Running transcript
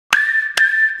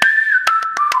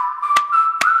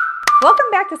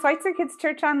Welcome back to Schweitzer Kids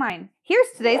Church Online. Here's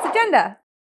today's agenda.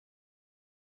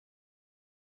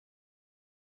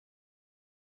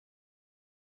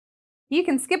 You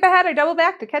can skip ahead or double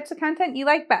back to catch the content you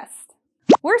like best.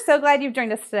 We're so glad you've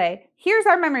joined us today. Here's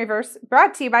our memory verse,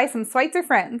 brought to you by some Schweitzer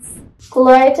friends.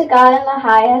 Glory to God in the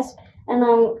highest, and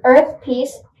on earth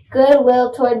peace,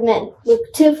 goodwill toward men.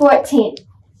 Luke 2:14.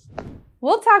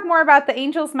 We'll talk more about the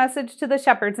angel's message to the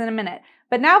shepherds in a minute,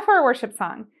 but now for our worship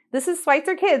song. This is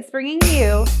Schweitzer Kids bringing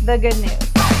you the good news.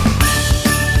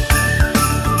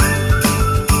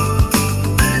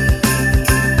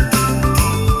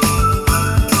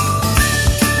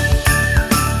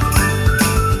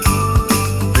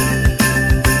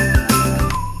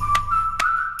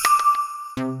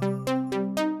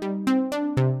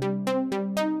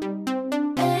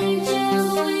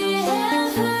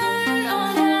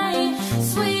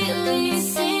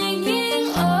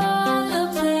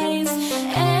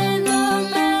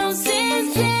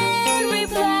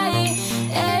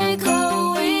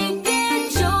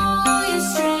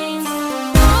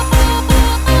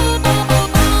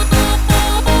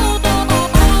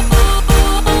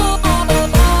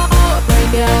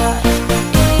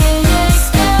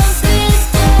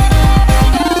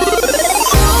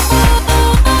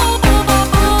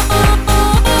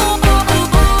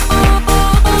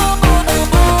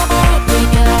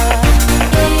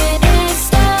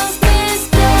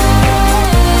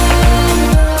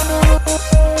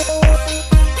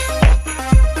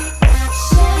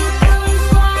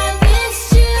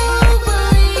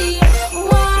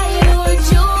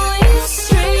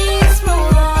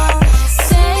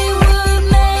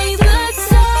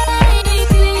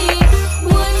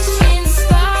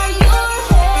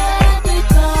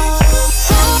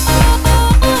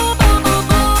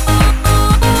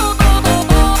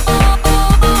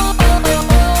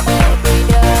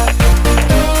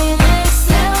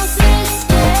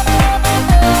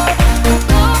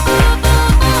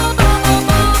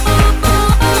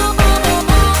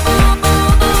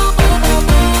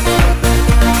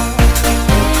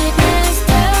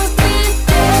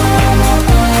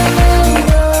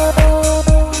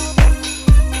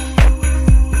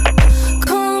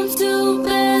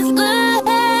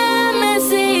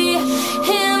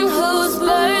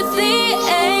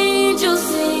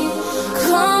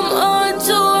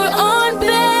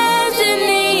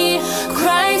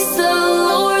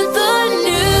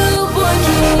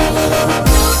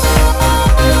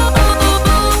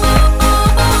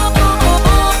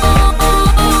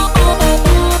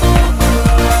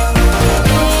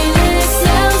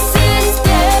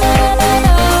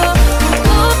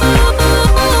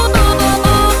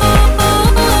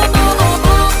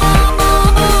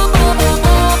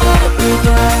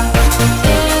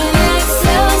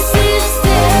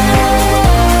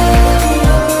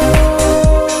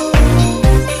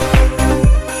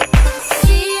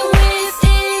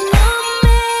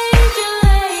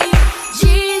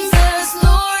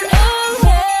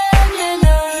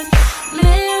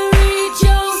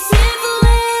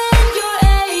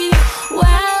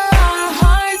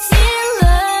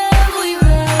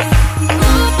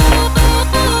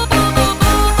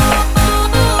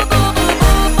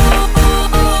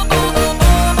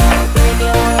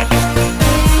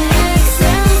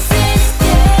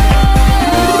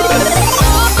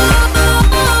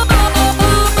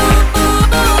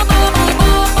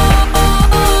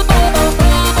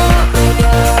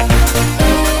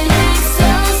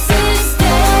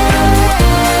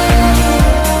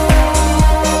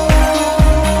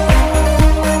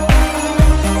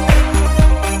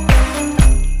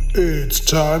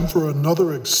 Time for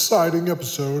another exciting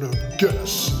episode of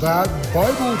Guess That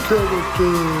Bible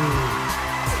Character.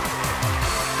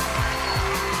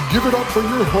 Give it up for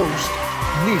your host,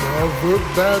 Nina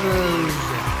Verbanes.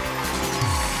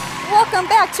 Welcome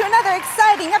back to another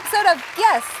exciting episode of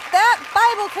Guess That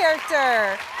Bible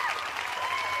Character.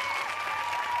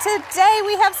 Today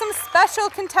we have some special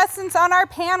contestants on our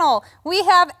panel. We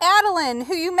have Adeline,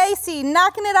 who you may see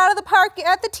knocking it out of the park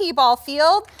at the T-ball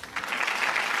field.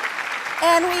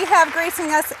 And we have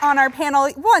gracing us on our panel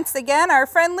once again, our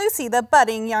friend Lucy, the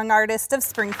budding young artist of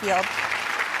Springfield.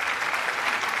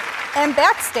 And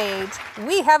backstage,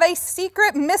 we have a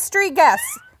secret mystery guest,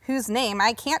 whose name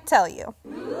I can't tell you.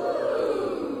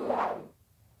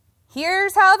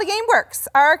 Here's how the game works.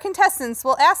 Our contestants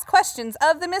will ask questions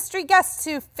of the mystery guests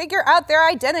to figure out their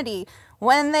identity.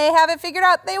 When they have it figured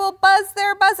out, they will buzz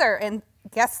their buzzer and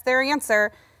guess their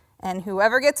answer. And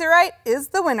whoever gets it right is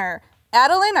the winner.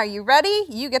 Adeline, are you ready?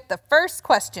 You get the first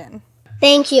question.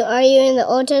 Thank you. Are you in the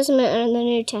Old Testament or the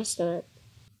New Testament?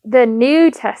 The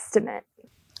New Testament.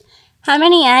 How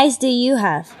many eyes do you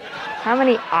have? How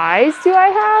many eyes do I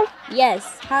have?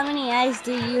 Yes, how many eyes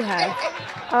do you have?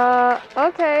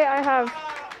 Okay, I have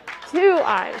 2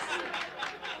 eyes.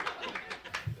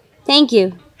 Thank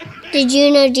you. Did you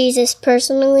know Jesus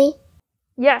personally?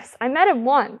 Yes, I met him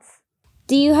once.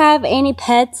 Do you have any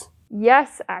pets?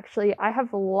 Yes, actually, I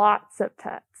have lots of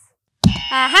pets.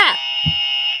 Aha!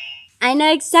 I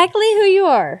know exactly who you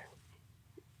are.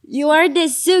 You are the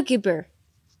zookeeper.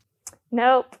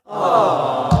 Nope.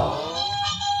 Are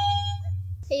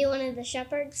you one of the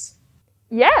shepherds?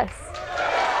 Yes.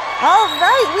 All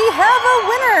right, we have a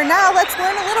winner. Now let's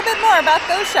learn a little bit more about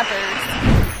those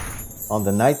shepherds. On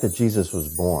the night that Jesus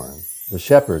was born, the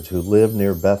shepherds who lived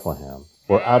near Bethlehem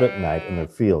were out at night in their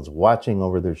fields watching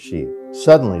over their sheep.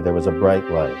 Suddenly there was a bright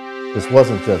light. This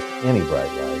wasn't just any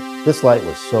bright light. This light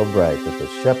was so bright that the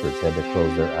shepherds had to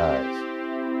close their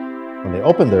eyes. When they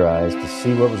opened their eyes to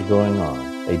see what was going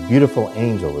on, a beautiful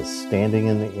angel was standing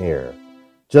in the air,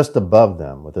 just above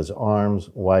them with his arms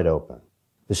wide open.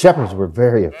 The shepherds were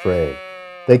very afraid.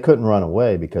 They couldn't run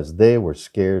away because they were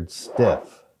scared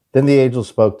stiff. Then the angel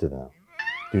spoke to them.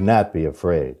 Do not be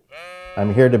afraid.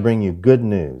 I'm here to bring you good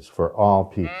news for all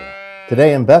people.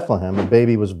 Today in Bethlehem, a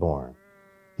baby was born.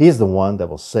 He is the one that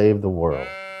will save the world.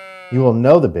 You will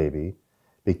know the baby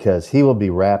because he will be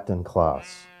wrapped in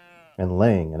cloths and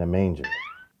laying in a manger.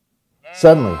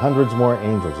 Suddenly, hundreds more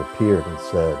angels appeared and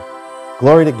said,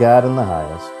 Glory to God in the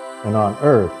highest, and on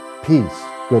earth, peace,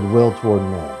 goodwill toward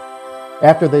men.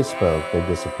 After they spoke, they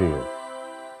disappeared.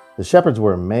 The shepherds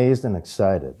were amazed and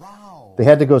excited. They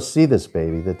had to go see this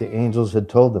baby that the angels had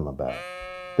told them about.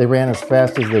 They ran as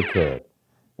fast as they could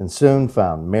and soon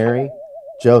found Mary,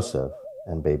 Joseph,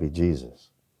 and baby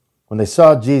Jesus. When they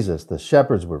saw Jesus, the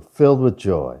shepherds were filled with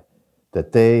joy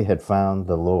that they had found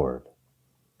the Lord.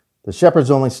 The shepherds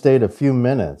only stayed a few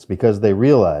minutes because they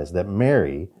realized that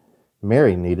Mary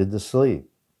needed to sleep.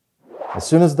 As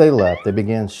soon as they left, they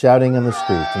began shouting in the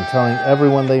streets and telling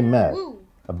everyone they met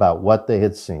about what they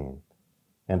had seen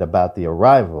and about the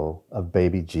arrival of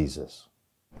baby Jesus.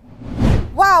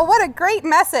 Wow, what a great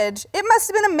message. It must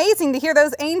have been amazing to hear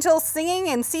those angels singing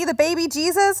and see the baby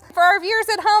Jesus. For our viewers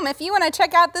at home, if you want to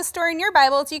check out this story in your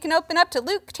Bibles, you can open up to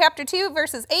Luke chapter 2,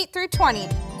 verses 8 through 20.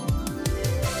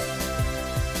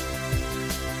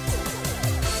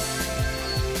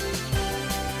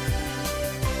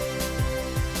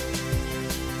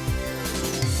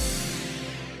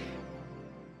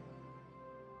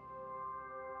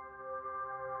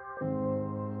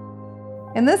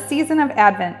 In this season of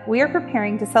Advent, we are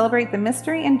preparing to celebrate the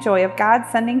mystery and joy of God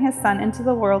sending His Son into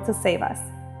the world to save us.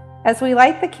 As we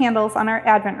light the candles on our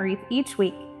Advent wreath each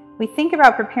week, we think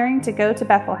about preparing to go to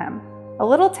Bethlehem, a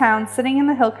little town sitting in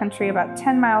the hill country about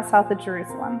 10 miles south of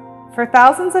Jerusalem. For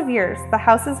thousands of years, the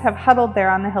houses have huddled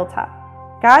there on the hilltop.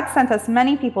 God sent us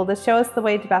many people to show us the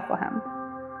way to Bethlehem.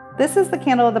 This is the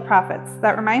candle of the prophets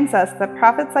that reminds us that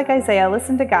prophets like Isaiah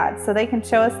listened to God so they can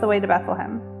show us the way to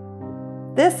Bethlehem.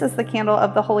 This is the candle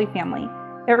of the Holy Family.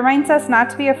 It reminds us not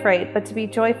to be afraid, but to be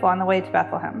joyful on the way to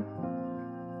Bethlehem.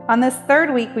 On this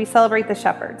third week, we celebrate the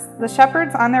shepherds. The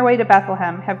shepherds on their way to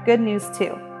Bethlehem have good news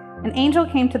too. An angel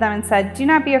came to them and said, Do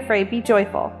not be afraid, be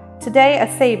joyful. Today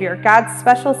a Savior, God's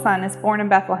special Son, is born in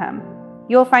Bethlehem.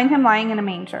 You will find him lying in a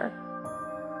manger.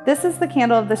 This is the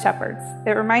candle of the shepherds.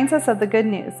 It reminds us of the good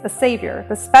news. A Savior,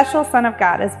 the special Son of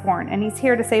God, is born, and he's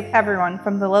here to save everyone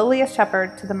from the lowliest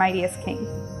shepherd to the mightiest king.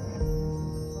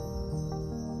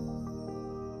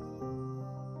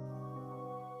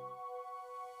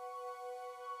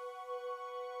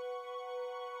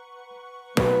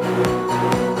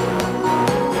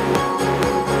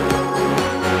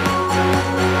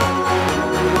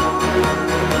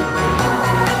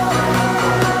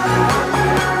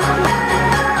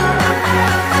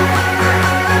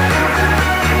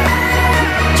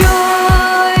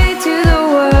 Joy to the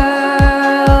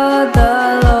world,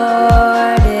 the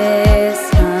Lord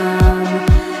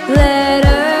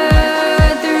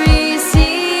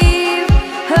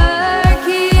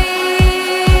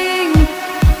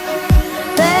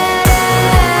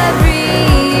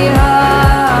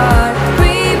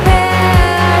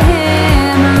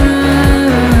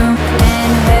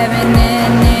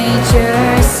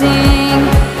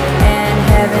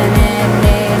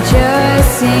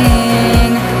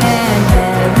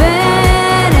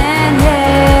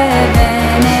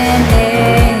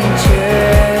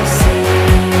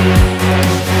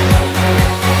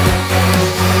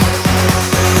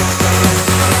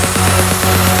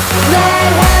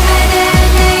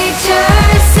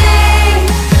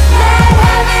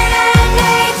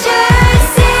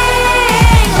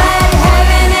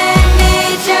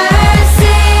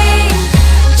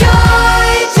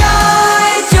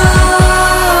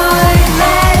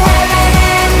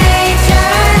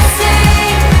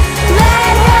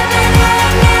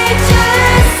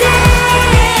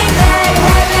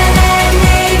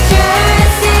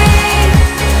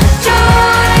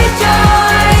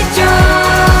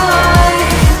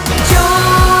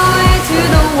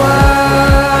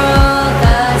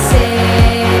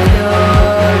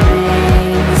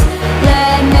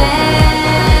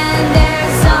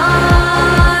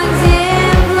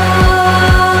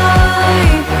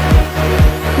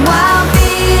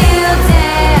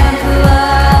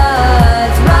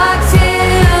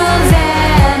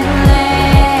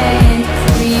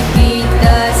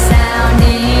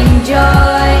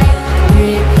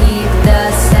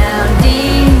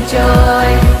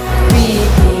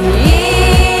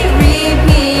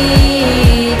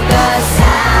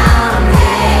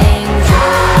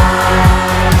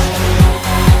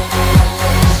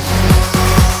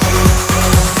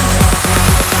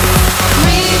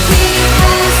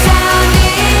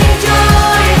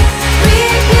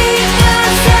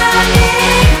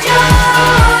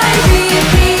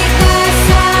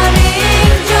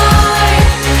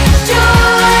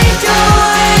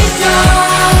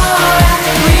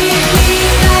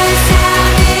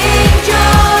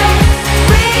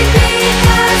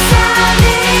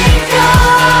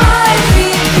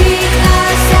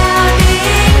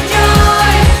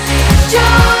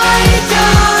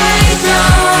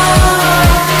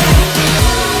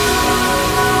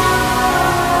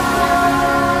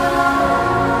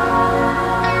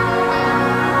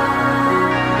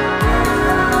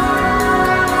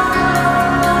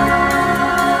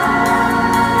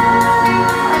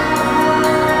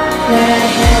Let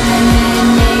heaven and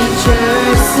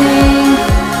nature sing.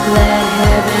 Let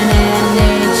heaven and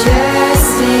nature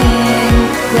sing.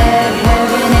 Let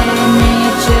heaven and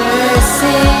nature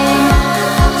sing.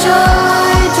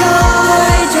 Joy,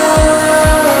 joy,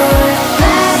 joy.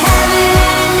 Let heaven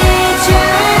and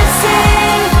nature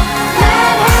sing.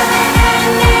 Let heaven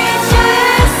and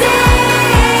nature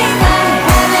sing. Let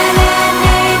heaven and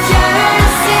nature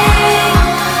sing.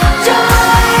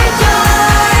 Joy,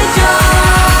 joy,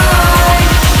 joy.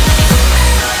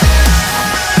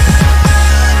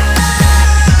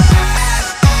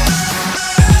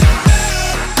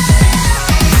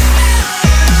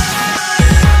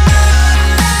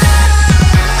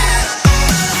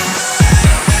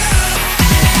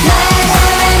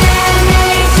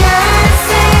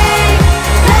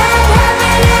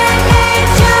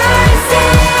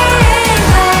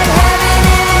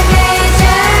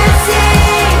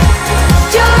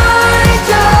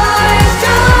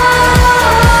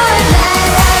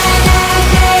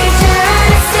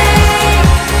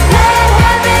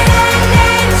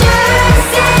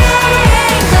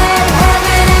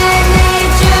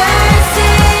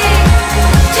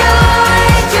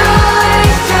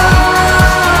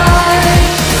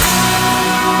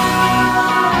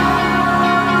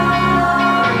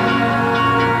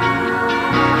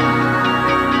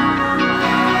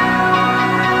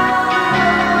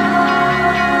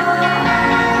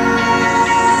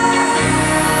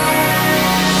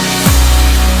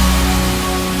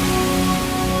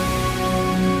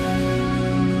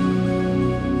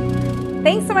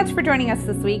 Thanks so much for joining us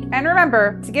this week, and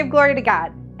remember to give glory to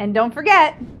God. And don't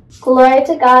forget, Glory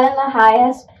to God in the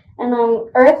highest, and on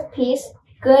earth peace,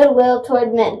 goodwill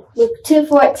toward men. Luke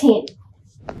 2:14.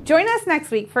 join us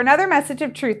next week for another message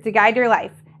of truth to guide your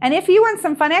life. And if you want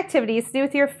some fun activities to do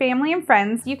with your family and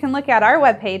friends, you can look at our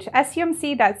webpage,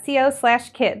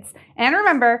 sumc.co/kids. And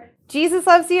remember, Jesus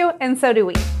loves you, and so do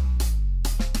we.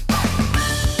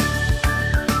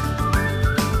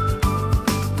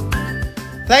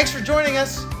 Thanks for joining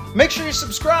us. Make sure you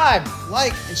subscribe,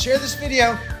 like, and share this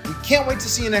video. We can't wait to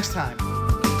see you next time.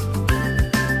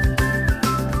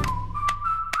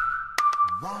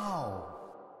 Wow.